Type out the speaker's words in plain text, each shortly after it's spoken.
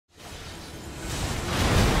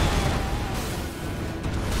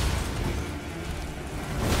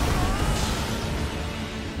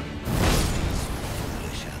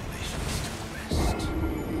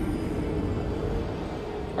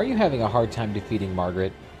Are you having a hard time defeating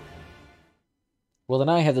Margit? Well, then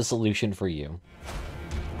I have the solution for you.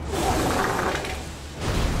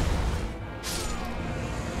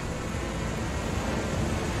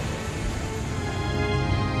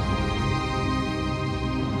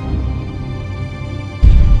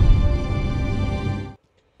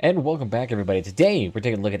 And welcome back, everybody. Today, we're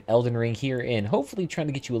taking a look at Elden Ring here, and hopefully trying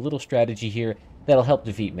to get you a little strategy here that'll help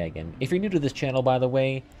defeat Megan. If you're new to this channel, by the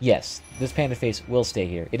way, yes, this panda face will stay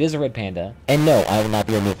here. It is a red panda, and no, I will not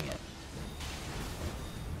be removing it.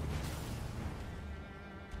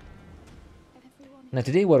 Now,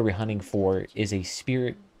 today what we're hunting for is a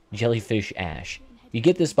spirit jellyfish ash. You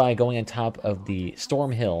get this by going on top of the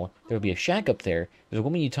Storm Hill. There will be a shack up there. There's a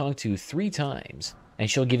woman you talk to 3 times. And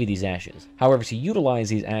she'll give you these ashes. However, to utilize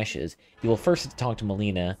these ashes, you will first have to talk to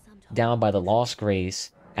Melina down by the Lost Grace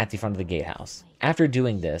at the front of the gatehouse. After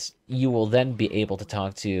doing this, you will then be able to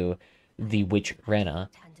talk to the witch Rena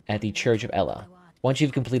at the Church of Ella. Once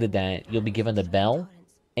you've completed that, you'll be given the bell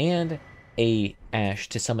and a ash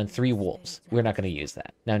to summon 3 wolves. We're not going to use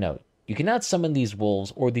that. Now, no, you cannot summon these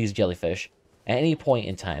wolves or these jellyfish at any point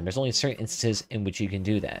in time. There's only certain instances in which you can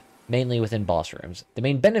do that, mainly within boss rooms. The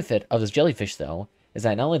main benefit of this jellyfish, though, is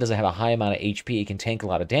that not only does it have a high amount of HP, it can tank a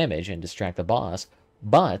lot of damage and distract the boss,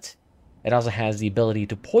 but it also has the ability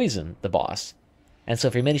to poison the boss. And so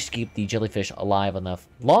if you manage to keep the jellyfish alive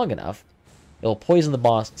long enough, it will poison the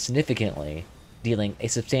boss significantly, dealing a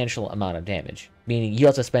substantial amount of damage, meaning you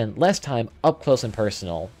have to spend less time up close and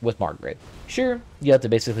personal with Margit. Sure, you have to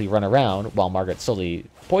basically run around while Margit slowly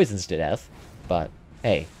poisons to death, but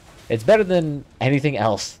hey, it's better than anything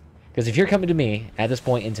else. Because if you're coming to me at this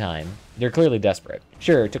point in time, you're clearly desperate.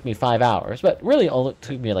 Sure, it took me 5 hours, but really only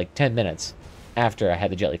took me like 10 minutes after I had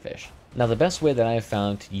the jellyfish. Now, the best way that I have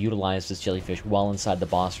found to utilize this jellyfish while inside the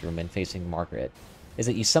boss room and facing Margit is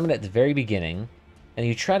that you summon it at the very beginning, and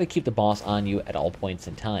you try to keep the boss on you at all points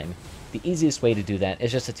in time. The easiest way to do that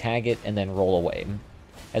is just to tag it and then roll away.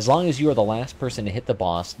 As long as you are the last person to hit the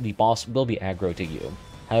boss will be aggro to you.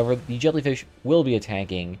 However, the jellyfish will be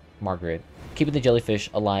attacking Margit. Keeping the jellyfish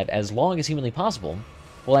alive as long as humanly possible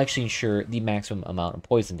will actually ensure the maximum amount of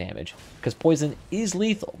poison damage, because poison is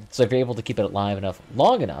lethal. So if you're able to keep it alive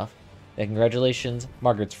long enough, then congratulations,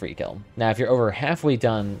 Margit's free kill. Now, if you're over halfway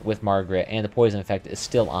done with Margit and the poison effect is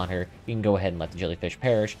still on her, you can go ahead and let the jellyfish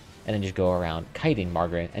perish, and then just go around kiting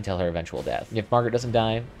Margit until her eventual death. If Margit doesn't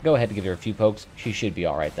die, go ahead and give her a few pokes. She should be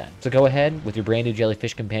alright then. So go ahead, with your brand new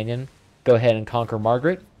jellyfish companion, go ahead and conquer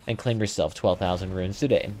Margit, and claim yourself 12,000 runes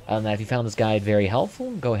today. Now, if you found this guide very helpful,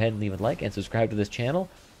 go ahead and leave a like and subscribe to this channel.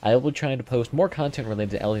 I will be trying to post more content related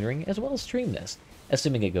to Elden Ring, as well as stream this,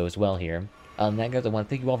 assuming it goes well here. That, guys, I want to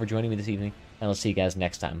thank you all for joining me this evening, and I'll see you guys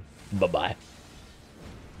next time. Bye-bye.